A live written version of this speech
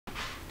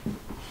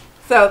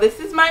So this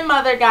is my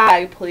mother,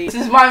 guy. Please.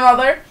 This is my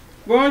mother.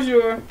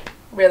 Bonjour.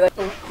 Really?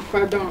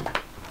 Pardon.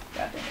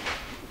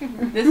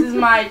 This is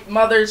my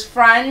mother's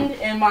friend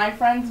and my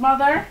friend's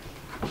mother,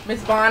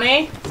 Miss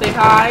Bonnie. Say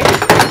hi.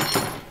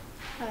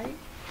 Hi.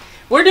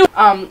 We're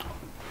doing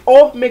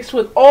old mixed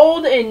with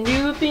old and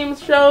new theme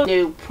shows,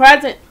 new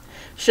present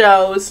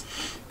shows.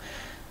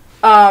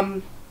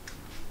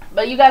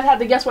 But you guys have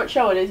to guess what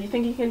show it is. You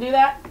think you can do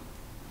that?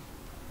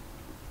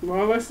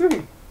 Well, let's see.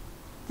 Do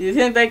you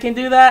think they can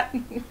do that?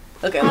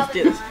 Okay, let's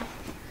do this.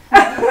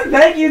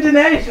 Thank you,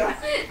 Denasia.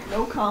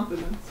 No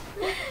confidence.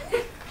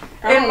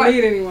 I don't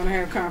need anyone to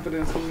have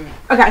confidence in me.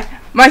 Okay,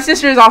 my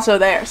sister is also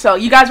there. So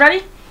you guys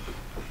ready?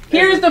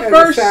 Here's the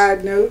first.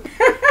 Side note.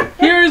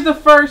 Here's the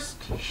first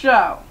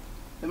show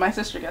that my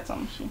sister gets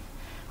on.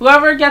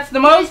 Whoever gets the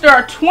most, there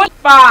are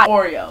 25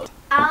 Oreos.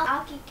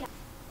 I'll keep counting.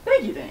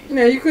 Thank you, Dave.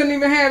 Now you couldn't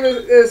even have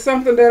it as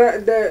something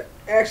that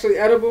actually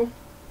edible.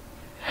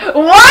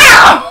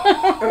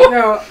 Wow!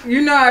 No,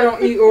 you know I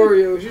don't eat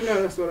Oreos. You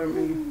know that's what I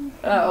mean.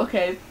 Oh,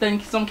 okay.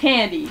 Then some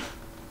candy.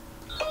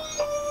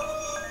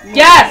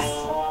 Yes!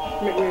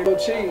 McMahon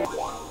cheese.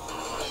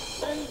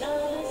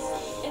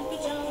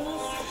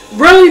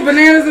 Really?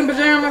 Bananas in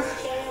pajamas?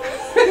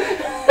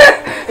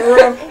 For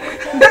real?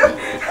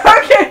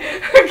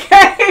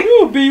 Okay.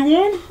 You'll be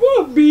one.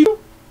 You'll be.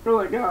 Oh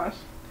my gosh.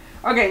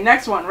 Okay,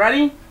 next one.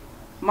 Ready?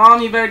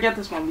 Mom, you better get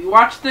this one. We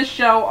watched this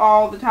show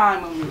all the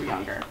time when we were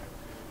younger.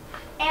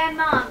 And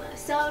Mom,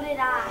 so did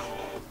I.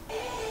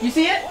 You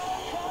see it?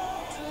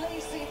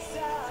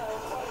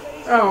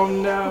 Oh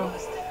no.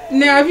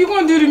 Now, if you're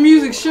going to do the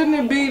music, shouldn't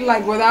it be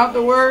like without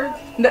the words?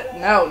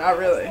 No, not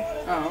really.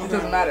 Oh, okay. It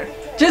doesn't matter.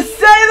 Just say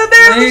that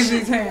there's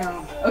Lazy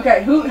town.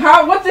 Okay,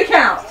 what's the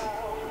count?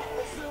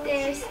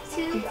 There's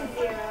 2 to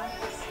 0.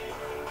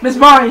 Miss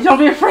Bonnie, don't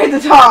be afraid to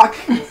talk.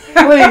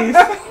 Please.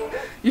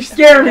 You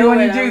scare me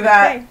when you do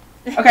that.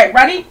 Okay,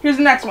 ready? Here's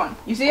the next one.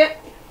 You see it?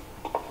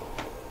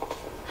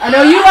 I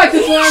know you like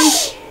this one.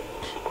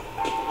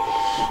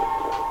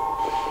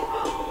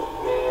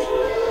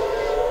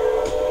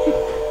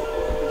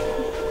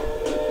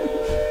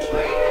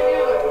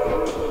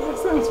 That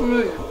sounds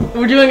familiar.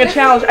 We're doing a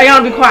challenge. I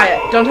gotta be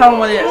quiet. Don't tell them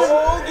what it is.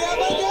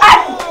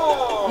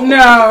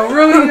 No,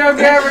 really, no,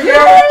 Gabber.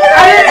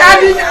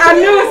 I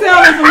knew it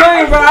sounded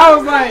familiar, but I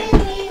was like,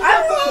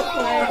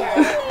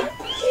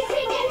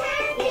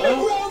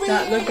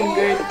 not looking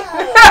good.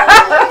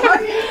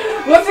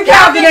 What's the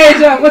count,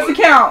 Denasia? What's the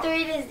count?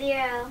 3 to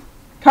 0.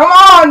 Come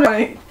on,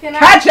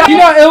 catch up. You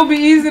know, it would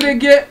be easy to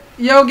get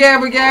Yo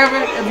Gabba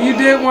Gabba if you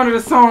did one of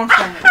the songs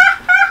from it.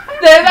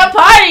 There's a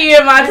party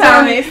in my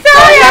tummy. So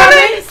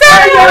yummy, so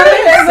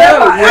yummy.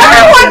 So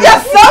Everyone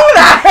just sung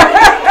that.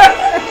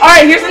 All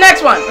right, here's the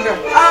next one. Okay.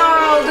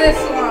 Oh, this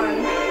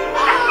one.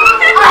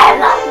 I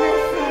love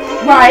this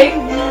one. Right.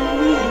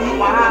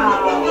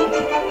 Wow.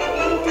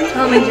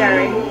 Tom and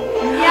Jerry.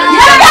 Yeah. You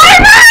got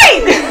it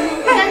right.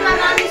 Because my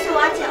mom used to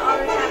watch it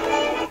all the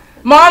time.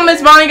 Mom,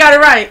 Miss Bonnie got it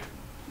right.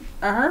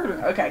 I heard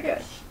it. Okay,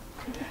 good.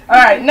 All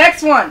right,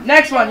 next one.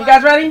 Next one. You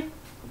guys ready?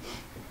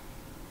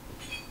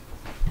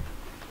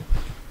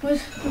 Wait,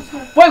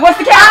 what's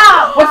the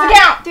count? What's the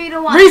count? 3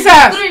 to 1.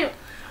 Recess. 3 to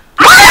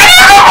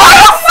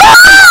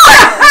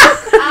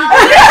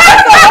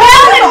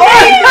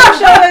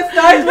Show that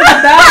starts with a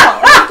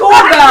bell. A school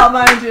bell,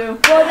 mind you.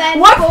 Well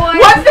then,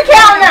 What's the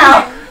count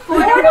now? 4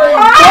 to 1. 4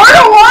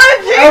 to 1.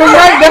 Oh,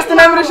 right, that's the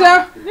name of the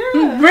show?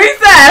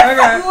 Recess.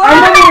 Okay. I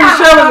remember when the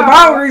show was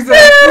about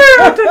recess.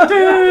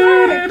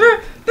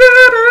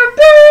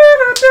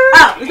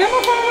 Oh. Is that my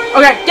phone?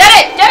 Okay,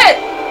 get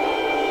it.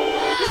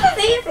 This is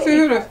easy.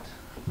 See who this?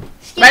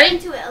 Skip Ready?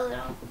 into it a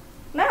little.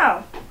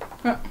 No.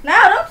 Huh. No,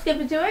 don't skip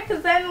into it,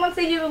 because then once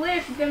they do the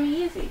lyrics, it's going to be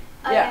easy.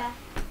 Oh, Yeah.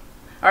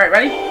 All right,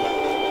 ready?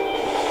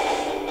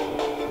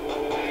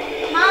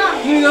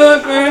 Mom. You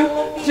look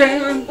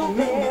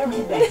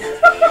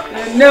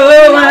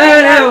no one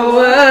ever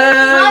was.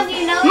 Mom, do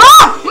you know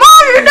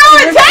Mom, you know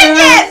it. Take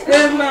it.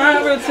 It's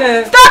my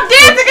protest. Stop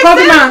dancing.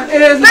 Pokemon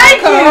is my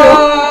Thank you.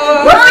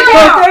 call. What's the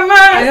count?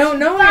 Pokemon. I don't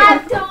know 5 it.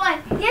 to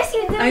 1. Yes,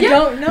 you do. I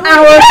don't know I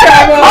it. will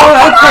travel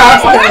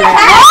across the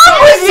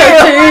land,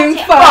 searching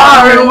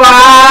far and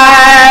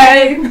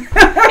wide.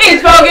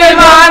 Each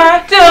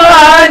Pokemon to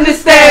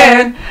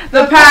understand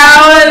the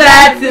power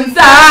that's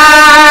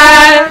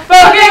inside.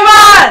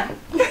 Pokemon!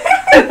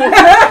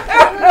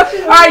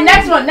 Alright,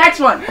 next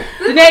one.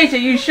 Denasia,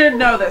 you should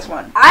know this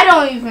one. I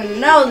don't even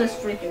know this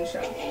freaking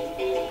show.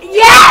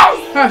 Yes!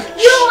 Hush.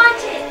 You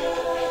watch it.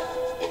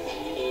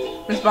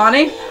 Miss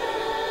Bonnie?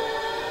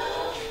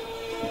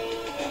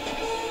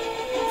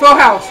 Full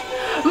House.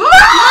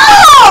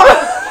 Mom!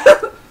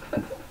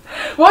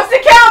 What's the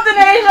count,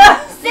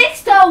 Denasia?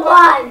 6 to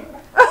 1.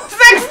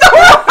 6 to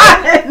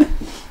 1!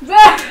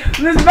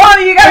 Miss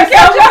Bonnie, you gotta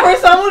catch up. For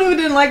someone who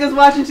didn't like us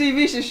watching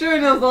TV, she sure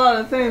knows a lot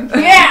of things.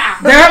 Yeah!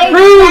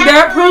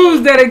 That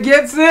proves that it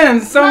gets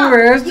in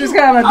somewhere. It's just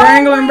kind of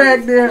dangling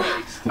back there.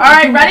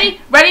 Alright, ready?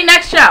 Ready,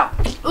 next show.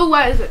 Ooh,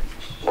 what is it?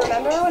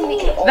 Remember when we...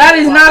 That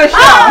is not a show.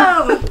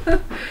 Oh!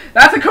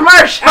 That's a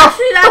commercial.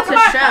 Actually, that's a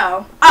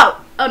show.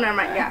 Oh, never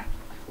mind, yeah.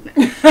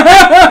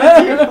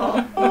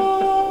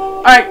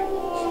 Alright,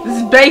 this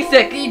is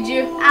basic. Did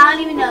you? I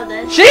don't even know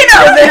this. She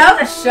knows it! Know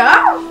the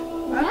show?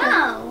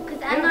 No,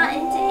 because I'm not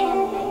into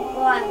anime.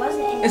 Well, I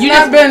wasn't into It's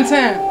not Ben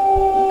 10.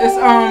 It's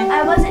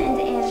I wasn't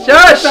into anime.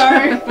 Shush!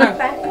 Sorry.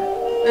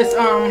 It's It's a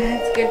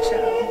good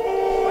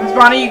show. Miss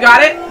Bonnie, you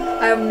got it?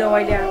 I have no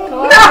idea.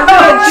 No!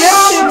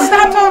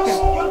 Stop talking.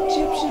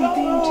 Egyptian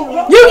theme to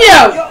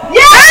Yu-Gi-Oh!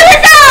 Yeah, there you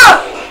go!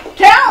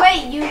 Count!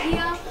 Wait,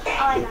 Yu-Gi-Oh? Oh,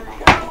 I know that.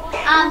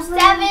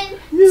 7,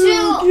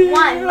 2,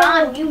 1.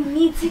 Mom, you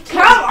need to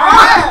catch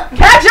up.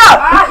 Catch up!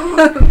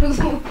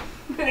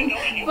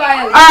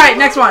 Finally. Alright,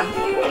 next one.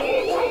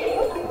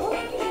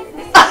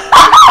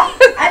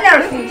 I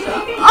never seen the show.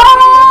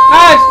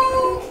 Guys.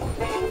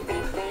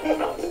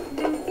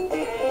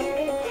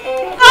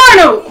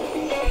 Arnold.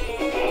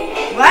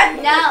 What?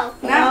 No.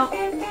 No.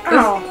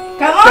 Oh.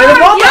 Come on. Say the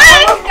ball. Yes.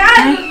 Almost got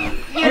it.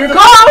 You're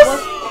close!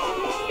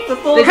 The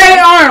full. Hey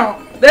Arnold.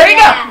 There you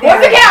Yeah. go.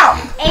 What's the count?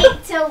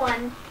 8 to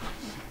 1.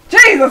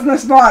 Jesus,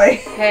 Miss Bonnie.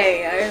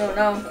 Hey, I don't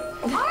know.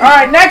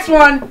 Alright, next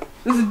one.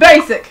 This is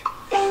basic.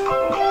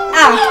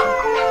 Ah.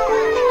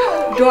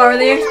 Dora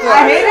the Explorer. I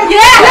hate it.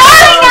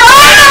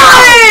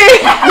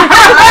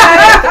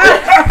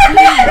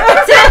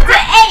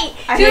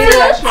 I hated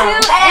that show.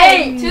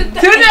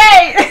 2 to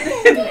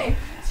 8. 2 to 8.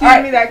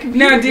 Give me that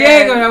computer. Now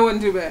Diego, that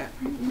wasn't too bad.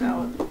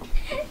 No.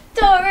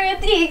 Dora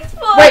the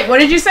Explorer. Wait, what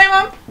did you say,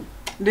 Mom?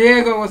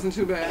 Diego wasn't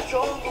too bad.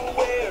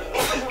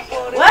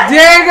 What?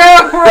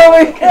 Diego,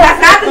 really?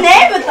 That's not the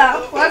name of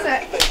them. Was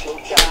it?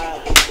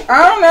 I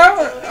don't know.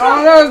 All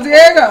I know is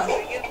Diego.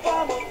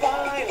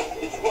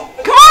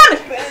 Come on!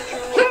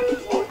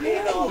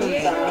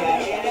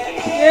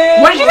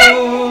 What did you say?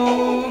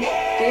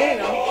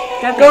 Diego.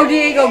 Go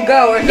Diego,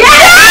 go. Or Yeah!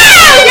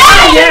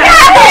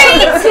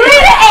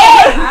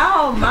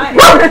 Ow, my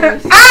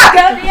ears.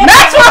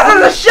 Maxwell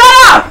says shut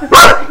up!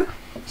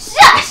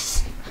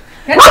 Shush.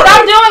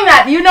 Stop doing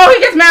that. You know he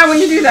gets mad when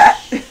you do that.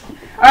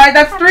 Alright,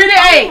 that's 3 to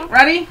 8.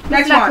 Ready?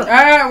 Next one.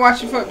 Alright,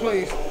 watch your foot,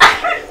 please.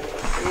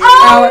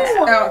 Oh. Alex,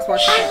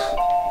 watch your foot.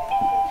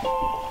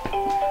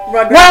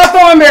 Run. Wild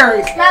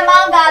Thornberries. My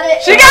mom got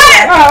it. She got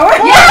it! Oh.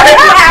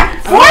 Yeah!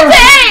 4 to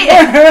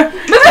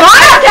 8! Miss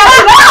Bonnie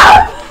catching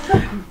up!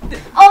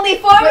 Only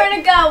 4 more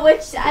to go,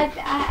 which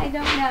I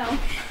don't know.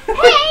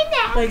 Hey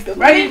now. Like the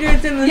Ready?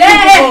 Patriots in the Yay!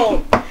 Super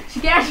Bowl. She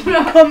catching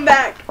up. Come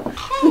back.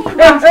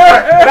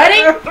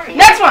 Ready?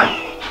 Next one.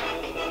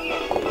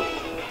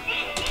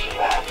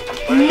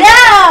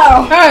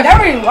 No. Hey.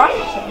 Never even watched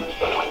the show.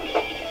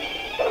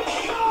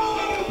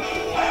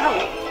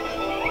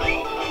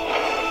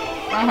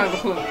 I don't have a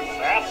clue.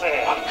 That's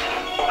it.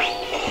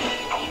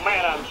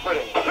 Man, I'm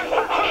pretty.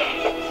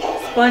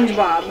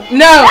 SpongeBob.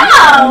 No.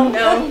 Oh.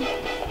 No.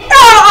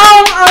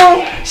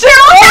 Shit,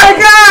 oh my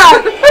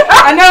god!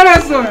 I know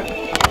this one.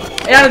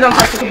 Yeah, don't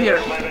touch the computer.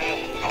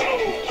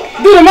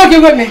 Do the monkey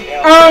with me.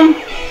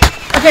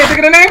 I can't think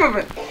of the name of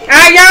it.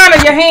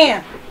 Ayana, your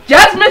hand.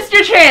 Just missed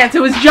your chance.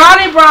 It was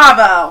Johnny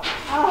Bravo.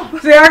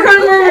 See, I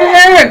couldn't remember the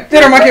name. Do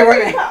the monkey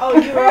with me. Oh,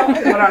 you were.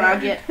 Hold on, I'll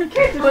get.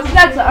 What's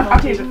next? I'll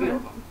change a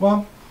few.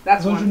 Mom,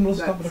 That's those one.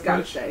 noodles come in That's the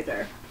gotta fridge? stay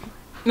there.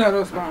 No,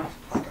 those bombs.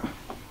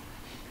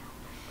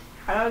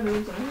 I don't know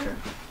who's in here.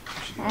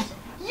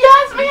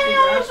 Yes, man,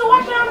 I used to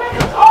watch it on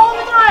Netflix all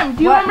the time.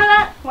 Do you What? remember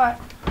that? What?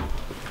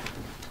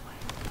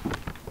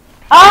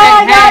 Oh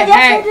my Hey, god, yes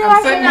hey, I do. I'm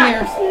I sitting forgot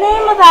here. the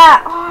name of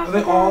that. Oh, I Are they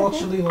forgot all it.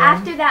 chili lime?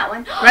 After that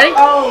one. Ready?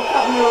 Oh,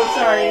 no,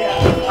 sorry.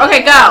 Yeah.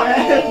 Okay, go.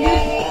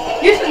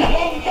 You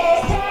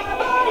should.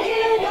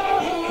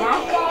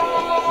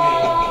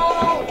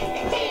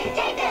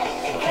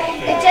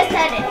 It just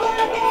said it.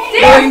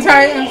 Teen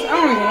Titans. I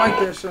don't even like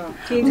this show.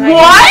 Teen Titans.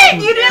 What?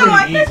 You didn't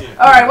like Pretty this? easy.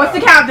 All right, what's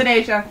the count,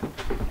 Denisha?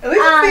 At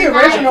least it's the 9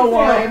 original to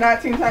one 4. and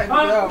not Teen Titans Go.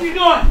 What are you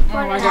doing?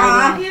 Oh my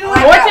god. 4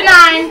 to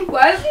 9.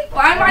 What?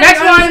 Why am I Next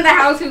not one. in the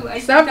house who I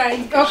Stop. Teen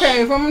Titans?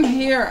 Okay, if I'm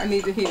here, I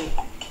need to hear.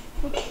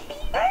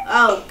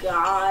 Oh,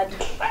 God.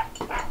 I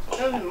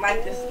don't even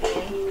like this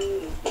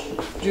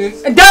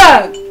thing.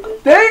 Doug.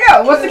 There you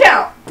go. What's the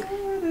count?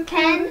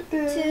 10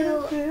 to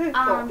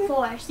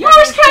 4. You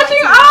was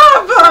catching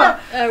up.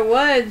 There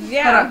was,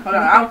 yeah. Hold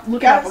on. I'll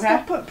look it up, Gotta okay?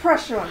 stop putting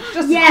pressure on it. It's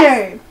just Yes.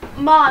 a game.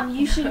 Mom,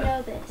 you should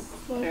know this.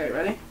 Okay,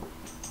 ready?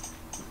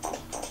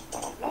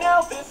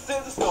 Now this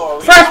is a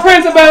story. Fresh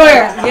Prince of Bel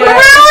Air. Really?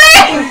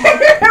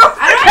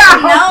 I don't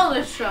even know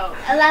the show.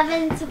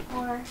 11 to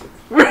 4.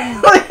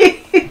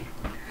 Really?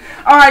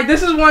 All right,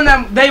 this is one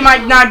that they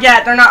might not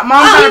get. They're not.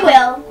 Mom's Oh, not. you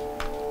will.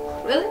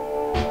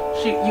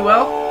 Really? You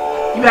will?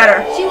 You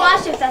better. She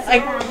watched it. That's I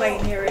what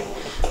can hear it.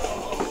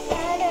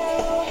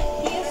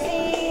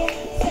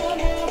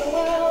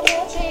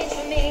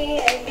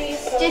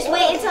 Just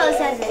wait until it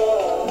says it.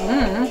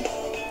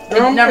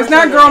 Girl, never it's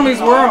not said Girl it.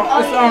 Meets World.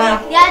 Oh,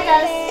 It's yeah, it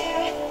does.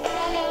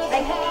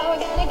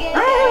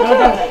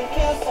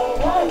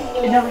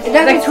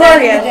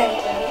 Victorious.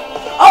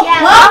 Oh, Yeah.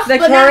 close.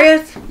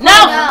 Victorious?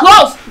 No, No.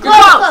 close. You're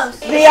close.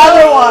 The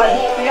other one.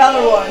 The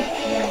other one.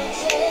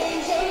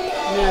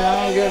 Yeah,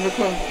 I don't give a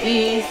clue.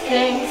 These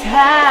things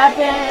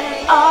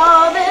happen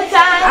all the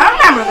time. I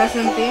remember this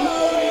in theme.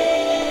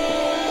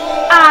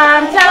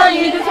 I'm telling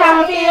you just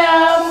how I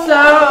feel.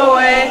 So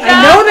wake I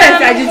know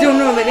that. I just don't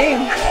know the name.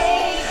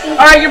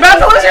 All right, you're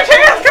about to lose your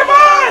chance. Come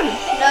on.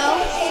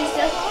 No, she's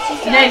still.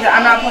 Nathan,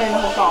 I'm not playing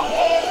the whole song.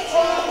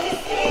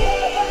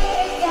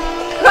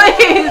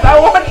 Please, I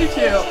want you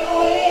to.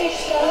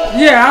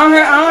 Yeah, I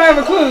don't have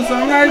a clue, so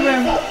I'm not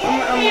even.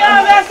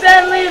 Yeah, that's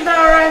that leave the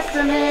rest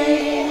of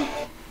me.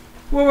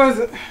 What was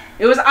it?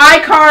 It was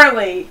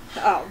iCarly.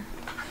 Oh.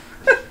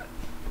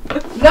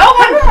 No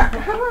one.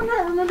 How do I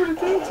not remember the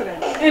theme today?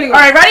 Anyway.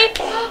 All right, ready?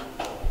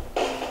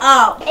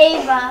 Oh.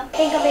 Ava.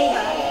 Think of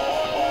Ava.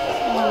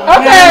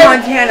 Okay.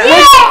 Montana.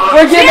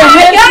 We're giving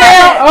hints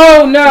now.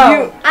 Oh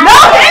no. I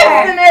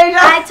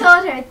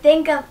told her,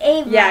 think of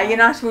Ava. Yeah, you're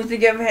not supposed to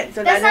give a hint,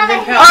 so That's that not a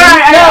doesn't hint. count. All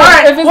right, all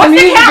right. If it's What's a the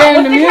music count? game, What's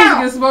the the music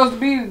count? is supposed to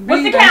be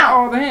What's the the count?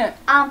 all the hint.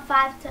 5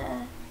 to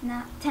 10. 5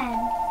 to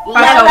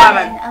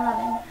 11.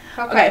 11.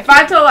 Okay,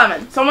 5 to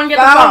 11. Someone get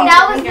the Five. phone.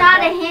 That was not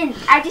a hint.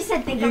 I just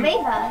said think of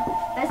Ava.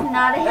 That's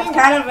not a hint. That's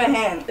kind of a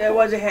hint. There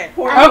was a hint.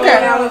 Okay.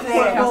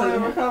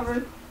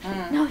 Recovered.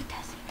 No, it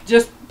doesn't.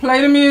 Just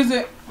play the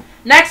music.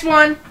 Next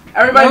one.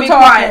 Everybody No be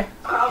talking. quiet.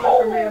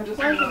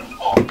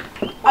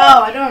 Oh,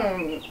 I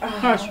don't.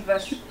 Hush.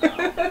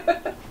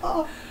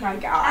 Oh my I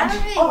god.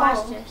 don't really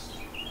watch this.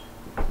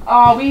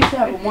 Oh, we used to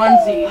have a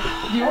onesie.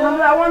 Do you remember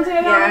that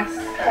onesie? Yes,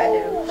 I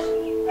do.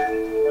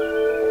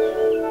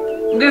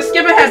 I'm gonna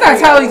skip ahead.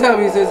 That's not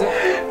Teletubbies, is it?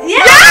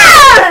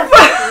 Yes!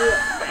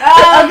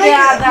 Oh, my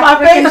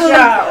face was.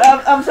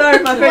 I'm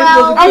sorry, my face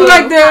was. I'm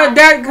like that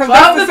because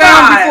that's the 12 to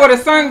sound 5. before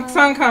the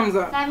sun comes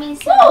up. That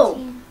means Whoa.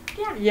 17.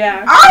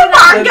 Yeah. Oh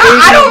my The god! I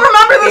baby don't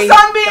remember the ate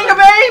sun being a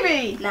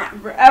baby. Nah,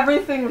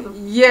 everything was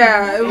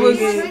Yeah, it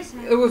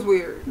was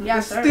weird. Yeah,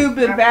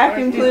 stupid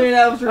vacuum cleaner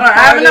that was retarded. All right,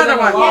 I have another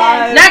one.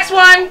 alive. Next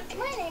one.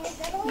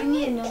 You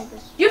need to know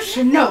this. You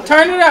should know.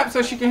 Turn it up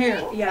so she can hear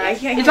it. Yeah, I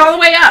can't. It's all the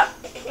way up.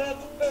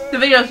 The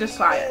video's just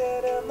quiet.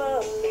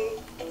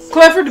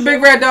 Clifford the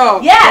Big Red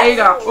Dog. There you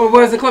go. Or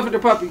was it Clifford the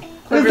Puppy?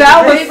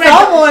 That was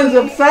someone's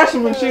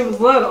obsession when she was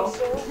little.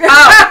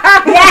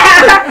 Oh.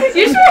 Yeah.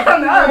 You should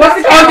know. What's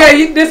the count?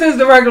 Okay, this is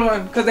the regular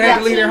one because they had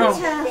to leave their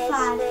 13 home. to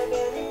 5.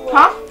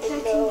 Huh?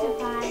 13 to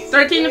 5.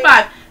 13 to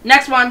 5.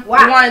 Next one.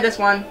 Wow. We wanted this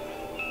one.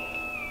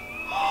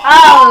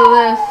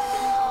 Oh,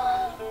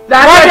 this.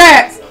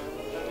 Rugrats.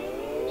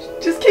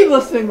 Just keep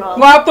listening, Mom.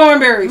 Wild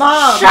Thornberries.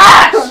 Mom.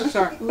 Shush!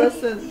 Sorry.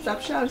 Listen,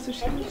 stop shouting so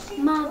she can.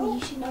 Mom,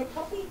 you should know.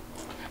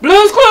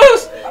 Blue's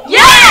Clues.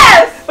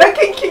 Yes! But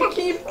keep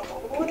it.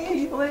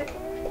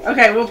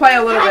 Okay, we'll play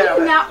a little bit I of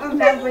do it. not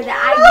remember that.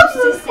 I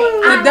used to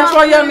say. But that's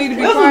why y'all need to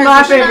be This is quiet.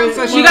 my so she- favorite.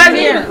 so she You guys can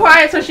need to hear. be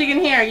quiet so she can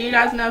hear. You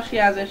guys know she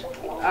has this.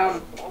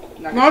 Why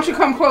don't you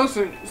come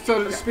closer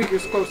so the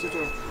speaker's closer to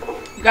her?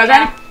 You guys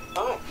ready?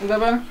 Is that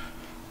better?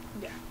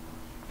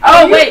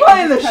 Oh, You wait.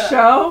 playing the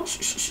show? Shh,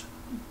 shh, shh.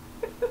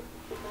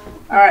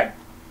 Alright.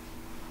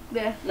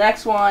 Yeah.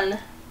 Next one.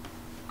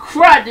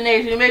 Crud,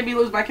 Denasia. You made me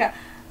lose my count.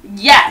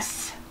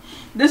 Yes.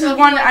 This is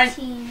one I.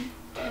 14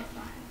 to 5.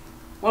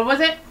 What was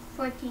it?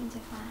 14 to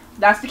 5.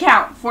 That's the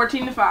count.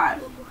 14 to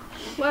 5.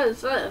 What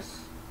is this?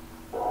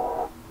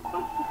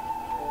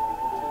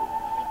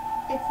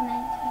 It's 19.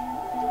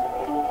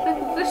 What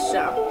is this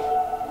show?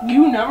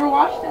 You never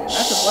watched it.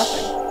 That's a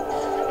blessing.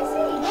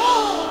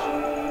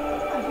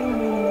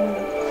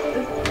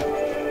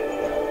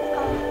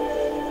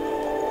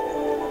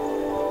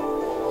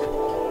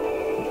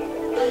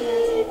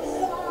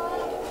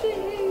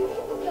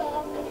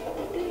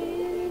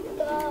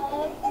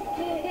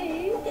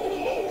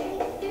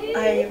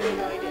 I have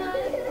no idea.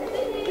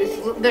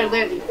 They're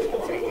literally.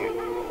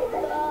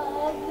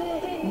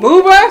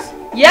 Boobas?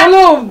 Yeah. The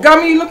little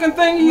gummy looking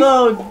thingy.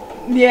 No,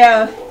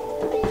 yeah.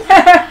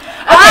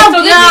 Oh, Oh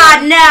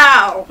God,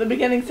 no! The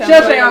beginning sounds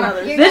Shush, like Ayana.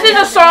 another. This is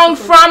a song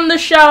from the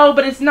show,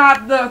 but it's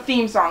not the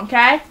theme song,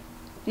 okay?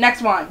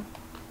 Next one.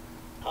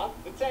 Hot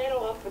potato,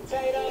 hot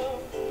potato.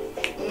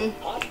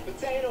 Hot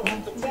potato,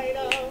 hot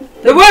potato.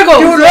 The Wiggles.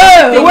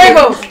 The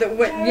Wiggles.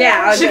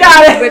 Yeah, She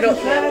got it.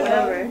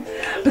 Whatever.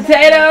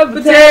 Potato,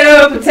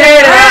 potato,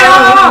 potato.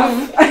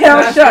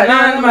 Mashed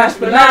banana, mashed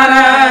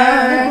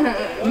banana.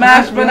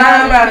 Mashed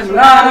banana, mashed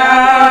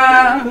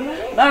banana.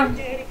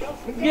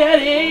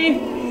 Spaghetti,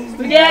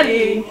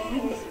 spaghetti,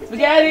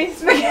 spaghetti,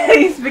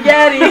 spaghetti,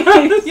 spaghetti.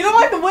 You don't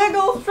like the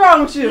Wiggles? What's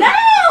wrong with you?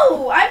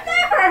 No, I've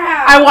never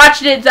had. I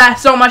watched it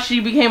so much she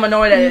became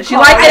annoyed at it. She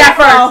call liked it at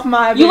yourself first.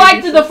 my You baby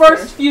liked it the sister.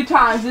 first few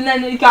times, and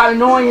then it got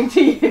annoying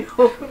to you.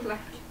 All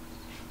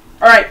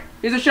right,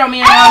 here's a show me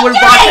and I would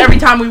watch every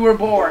time we were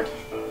bored.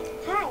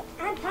 Hi,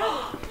 I'm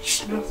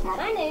Tyrone.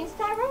 My name's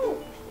Tyrone.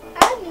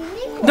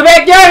 The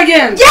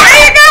Backyardigans.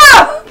 There you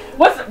go.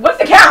 What's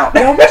the count?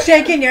 Don't be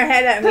shaking your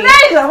head at me.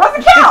 Denasia, what's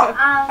the count?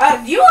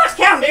 You lost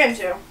count, didn't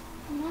you?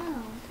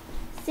 No.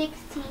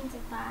 16 to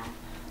 5.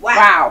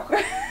 Wow.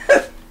 16.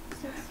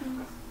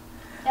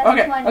 That's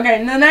Okay, 20. okay,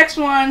 and the next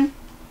one.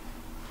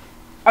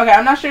 Okay,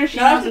 I'm not sure if she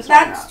knows this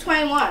one. or not.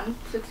 21.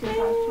 16,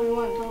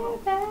 21 total.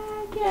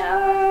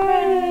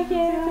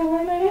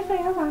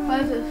 What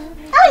is this?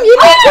 Oh, you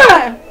did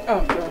good.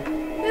 Oh, sorry.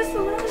 This is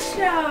another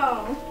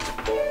show.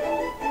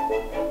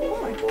 Oh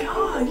my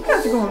God. you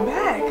guys are going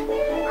back.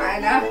 I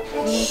know.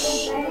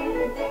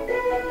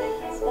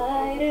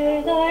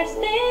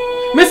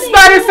 Miss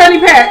Spider Sunny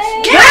Patch.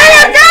 There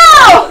you go!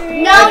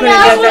 No, I couldn't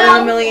get that in a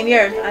no. million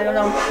years. I don't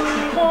know.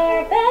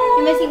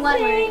 You're missing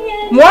one word.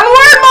 One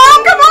word,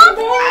 Mom. Come on.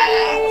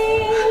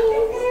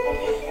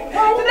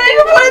 Today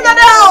you're putting that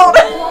out.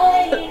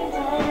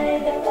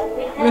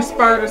 Miss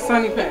Spider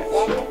Sunny Patch.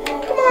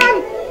 Come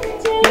on.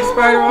 Miss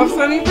Spider off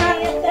Sunny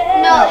Patch.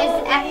 No,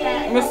 it's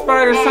after. Miss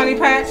Spider Sunny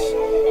Patch.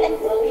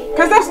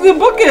 Cause that's what the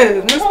book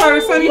is. Miss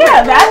Spider Sunny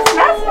Yeah, Patch. that's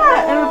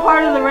not in a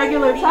part of the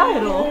regular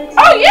title.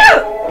 Oh yeah,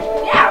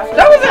 yeah.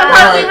 That was in part of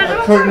the I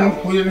original.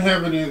 couldn't. We didn't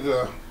have any of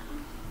the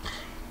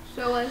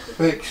So what's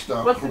fake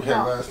stuff What's we the had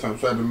count? last time,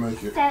 so I had to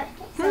make it.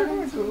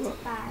 7 to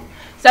 5.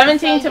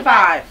 17 to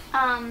 5.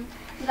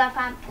 We got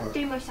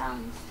 3 more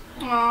songs.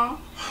 Aww.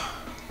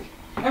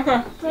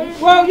 Okay.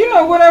 Well, you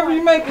know, whatever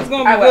you make is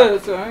gonna I be will.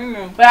 good. So you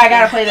know. But I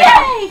gotta play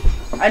that.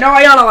 I know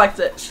Ayana likes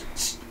it.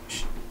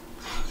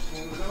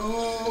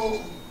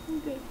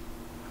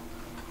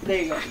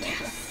 There you go.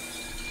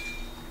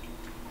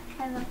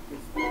 I love this.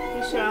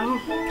 Sure. I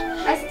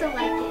still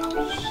like it.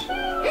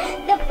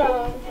 The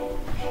phone.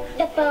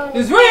 The phone.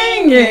 It's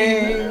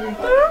ringing.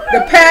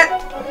 The pet.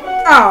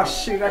 Oh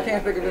shoot, I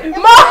can't think of it.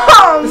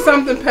 Mom! The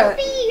something pet.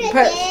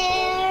 Pet.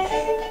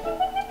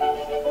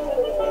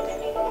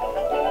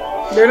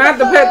 They're not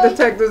the pet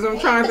detectives. I'm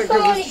trying to think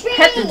of it.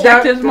 Pet The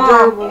detectives, mom.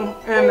 gerbil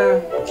and I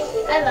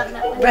love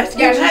that one.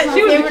 rescue. Yeah,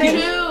 she was the cutest. She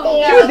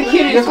was the You're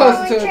cutest one.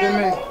 closer to it than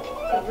me.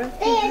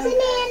 There's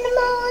an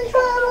animal in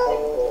trouble.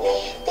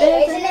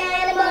 There's an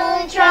animal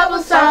in trouble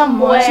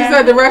somewhere. She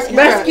said the rescue.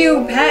 Pet.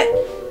 Rescue pet.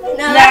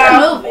 No, that's a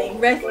movie.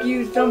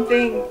 Rescue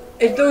something.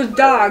 It's those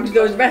dogs.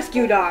 Those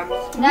rescue dogs.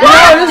 No,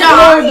 this is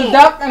one with the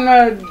duck and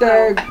the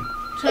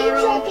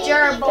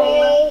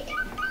Gerbil.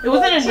 It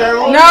wasn't a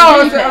gerbil.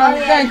 No, it's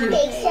thank you.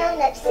 They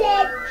sound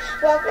upset.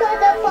 Well, could The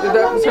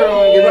duck and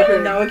turtle and get up here.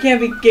 No, it can't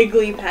be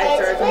giggly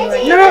pets or something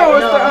like No,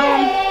 that.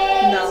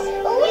 it's the No.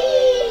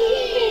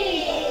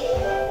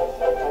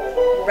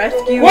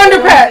 Rescue.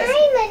 Wonder Pets.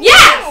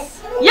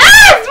 Yes!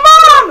 Yes,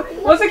 Mom!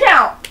 What's the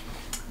count?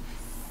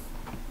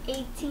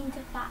 18 to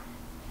 5.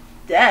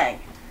 Dang.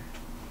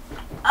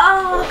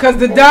 Oh. Cause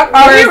the duck.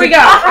 Oh, wears here we the- go.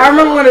 I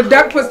remember when the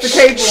duck puts the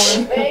cape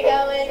on. We're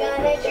going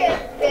on a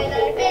trip in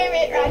our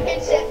favorite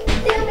rocket ship.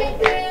 Zooming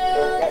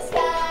through the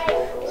sky.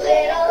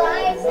 Little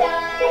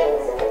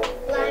Einsteins.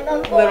 Climb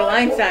aboard. Little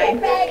Einstein.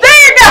 There you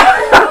go!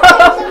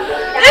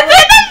 It's in the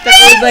That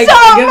was like.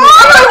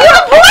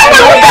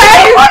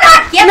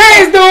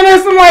 May's doing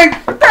this. I'm like,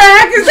 what the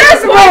heck is that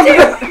supposed to be?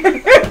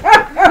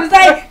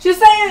 She's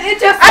saying it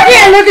just. I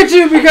can't look at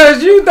you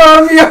because you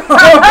throw me off.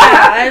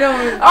 I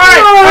don't.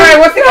 Alright,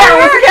 what's the count?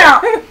 What's the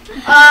count?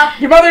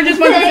 Your mother just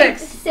went to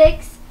 6.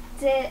 6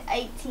 to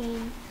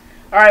 18.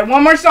 Alright,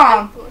 one more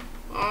song.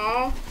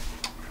 Aw.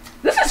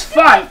 This is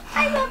fun.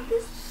 I love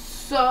this.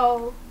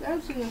 So,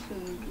 that's in years.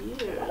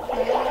 I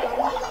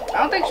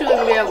don't think she was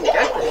gonna be able to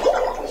get this.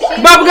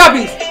 Bubble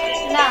Guppies.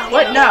 No.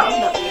 What? No.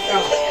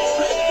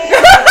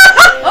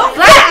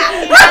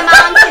 My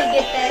mom should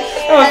get this.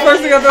 Oh,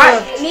 first thing I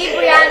thought. Me,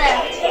 Brianna.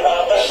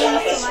 She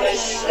used to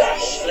watch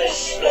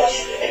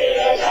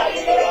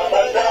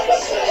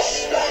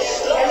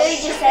I really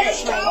just said it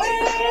twice.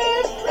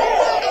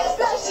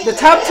 The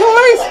Top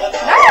Toys.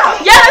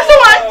 Yeah, that's the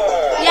one.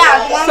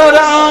 Yeah. So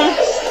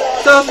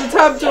so it's the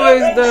Top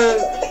Toys. I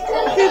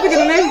can't think of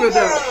the name of it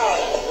though.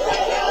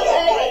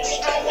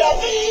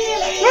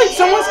 Wait,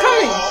 someone's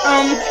coming.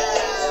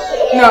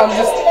 No,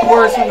 just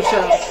words from the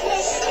show.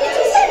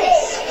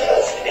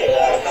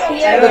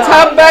 Here, The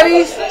Top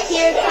Buddies.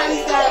 here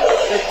comes the.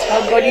 The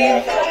Tub Buddy.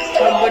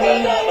 Tub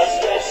Buddy.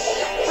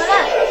 Hold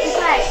up. It's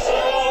right.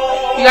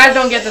 You guys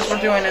don't get this. We're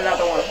doing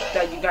another one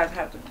that you guys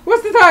have to.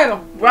 What's the title?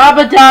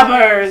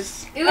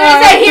 Rubber-dubbers. You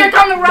gonna say here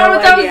come the rubber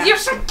idea. dubbers? You're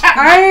so.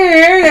 I didn't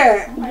hear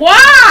that.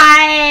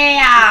 Why?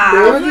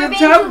 Those You're are the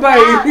being Top too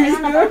loud.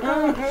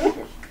 Buddies.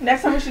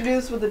 Next time we should do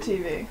this with the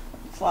TV.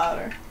 It's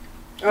louder.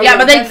 Yeah,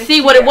 but they'd see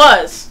what it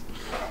was.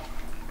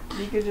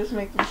 You could just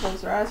make them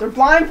close their eyes or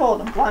blindfold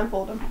them.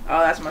 Blindfold them.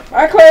 Oh, that's much fun.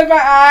 I closed my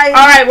eyes.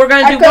 All right, we're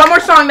gonna do one more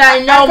song that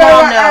I know Mom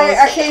I knows.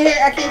 can't hear.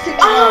 I can't see.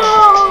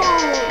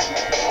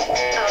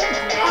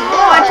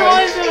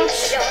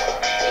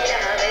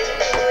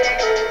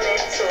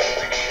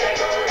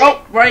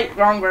 Oh, right,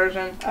 wrong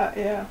version.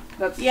 Yeah.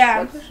 That's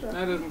Yeah.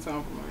 That doesn't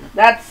sound familiar.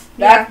 That's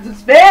the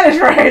Spanish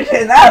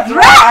version. That's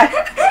right.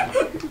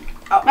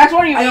 Oh, Max,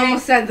 what are you I eating?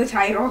 almost said the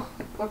title.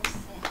 Whoops.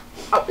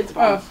 Oh, it's a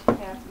bone. Oh,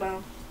 Yeah, it's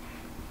bone.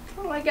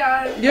 Oh my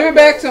god. give it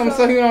back to him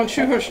so he don't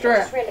chew her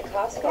strap. Ran to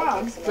Costco.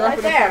 Wow. Drop Right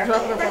it there. in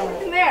front. Drop it in front.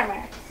 Right there,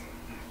 Max.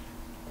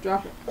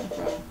 Drop it. in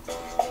front.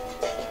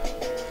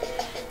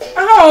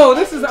 Oh,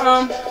 this is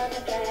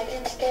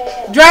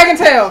Dragon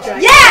Tail.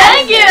 Yeah,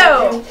 thank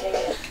you.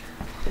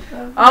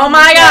 Oh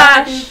my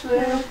gosh.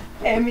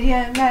 Amy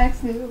and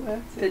Max knew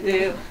what to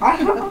do.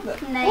 I love that.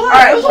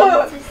 19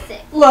 look. to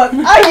 6. Look,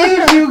 I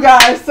use you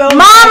guys so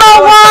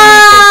Mama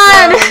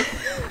won.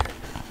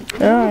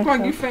 Look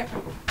like you fat.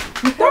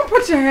 Don't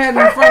put your head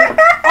in front.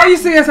 All you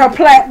see is her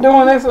plait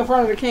doing this in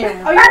front of the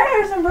camera. Oh, your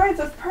hair's in braids.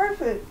 That's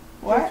perfect.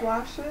 What? Just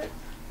wash it.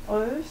 Oh,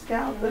 there's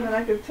scalp, and then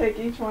I could take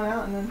each one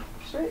out and then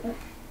straighten it.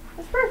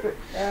 That's perfect.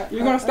 You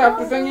gonna stop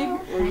the thingy?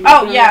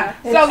 Oh yeah.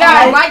 So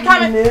guys, like,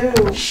 comment.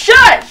 New.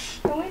 Shush.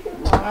 Can we do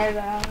more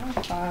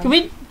though? Can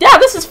we? Yeah,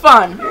 this is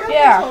fun.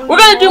 Yeah. We're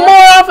gonna do more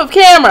off of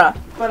camera.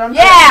 But I'm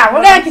Yeah,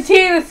 we're gonna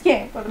continue this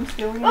game. But I'm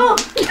stealing Oh.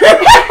 He's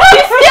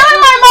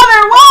stealing my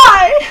mother.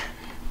 Why?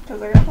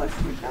 because I got places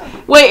to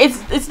go. Wait,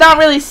 it's not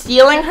really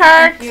stealing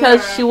her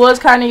because she was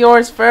kind of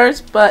yours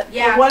first, but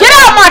Yeah. What get did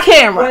out my What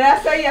camera. did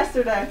I say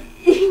yesterday?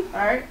 All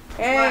right.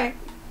 Hey.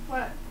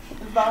 What?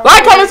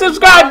 Like, comment,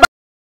 subscribe.